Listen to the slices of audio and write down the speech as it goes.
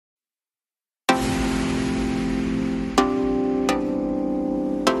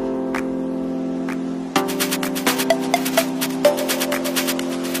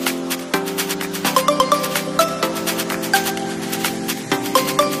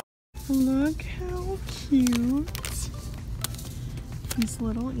Look how cute these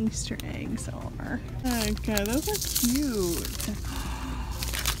little Easter eggs are. Okay, those are cute.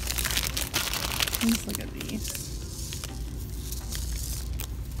 Let's look at these.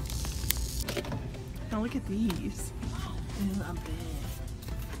 Now look at these.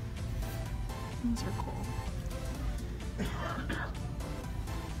 These are cool.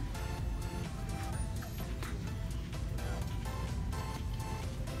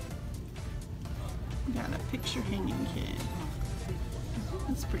 Got a picture hanging kit.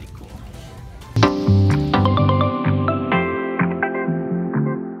 That's pretty cool.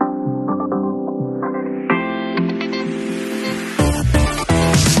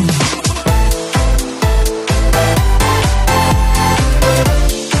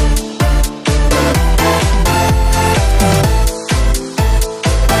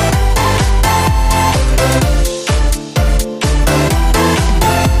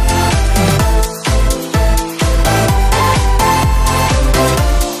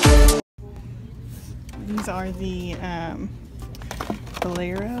 These are the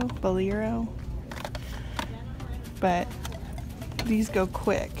Bolero, but these go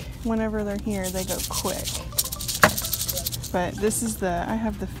quick. Whenever they're here, they go quick. But this is I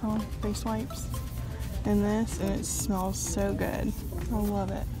have the face wipes in this, and it smells so good. I love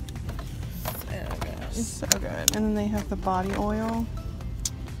it. It's so good. And then they have the body oil.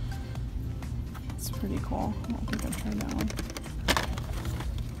 It's pretty cool. I don't think I've tried that one.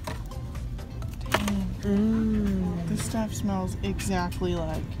 This stuff smells exactly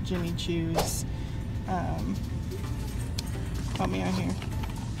like Jimmy Choo's. Help me out here.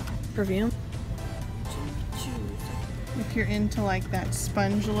 Perfume? If you're into like that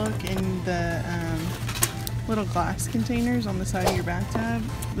sponge look in the little glass containers on the side of your bathtub,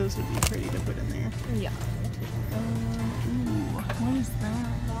 those would be pretty to put in there. Yeah. Ooh, what is that?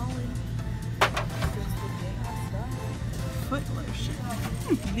 Foot lotion.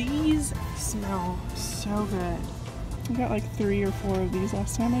 These smell so good. I got like 3 or 4 of these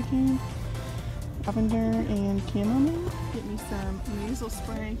last time I came. Lavender and chamomile. Get me some nasal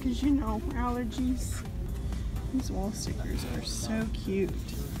spray because you know allergies. These wall stickers are so cute.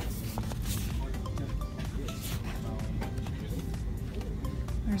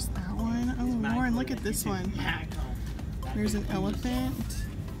 There's that one. Oh, Lauren, look at this one. There's an elephant.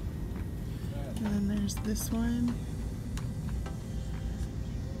 And then there's this one.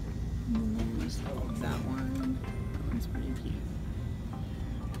 And then there's that one. That one's pretty cute.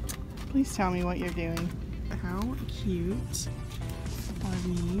 Please tell me what you're doing. How cute are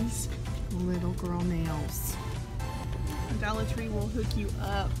these little girl nails? Dollar Tree will hook you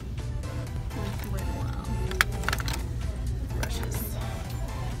up with little brushes.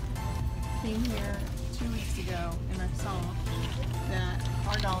 Came here 2 weeks ago and I saw that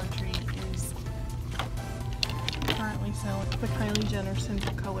our Dollar Tree is currently selling the Kylie Jenner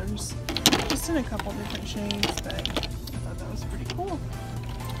Central Colors, just in a couple different shades, but I thought that was pretty cool.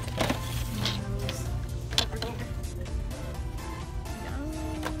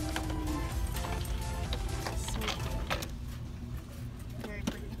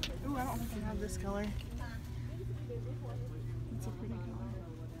 This color. It's a pretty color.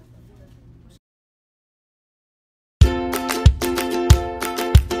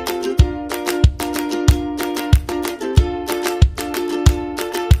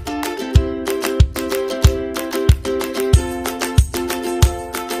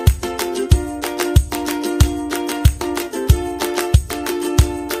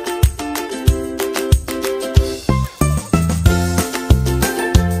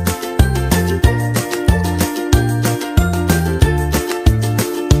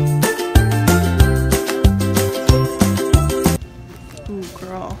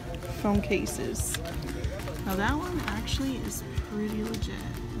 Phone cases. Now that one actually is pretty legit,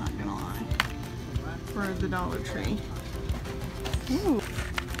 not gonna lie, for the Dollar Tree. Ooh,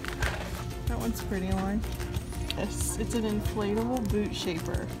 that one's pretty line. It's an inflatable boot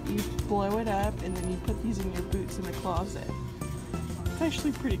shaper. You blow it up and then you put these in your boots in the closet. It's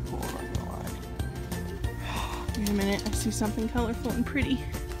actually pretty cool, not gonna lie. Wait a minute, I see something colorful and pretty.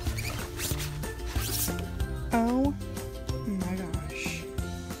 Oh my gosh.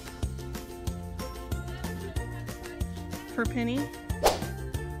 For a penny,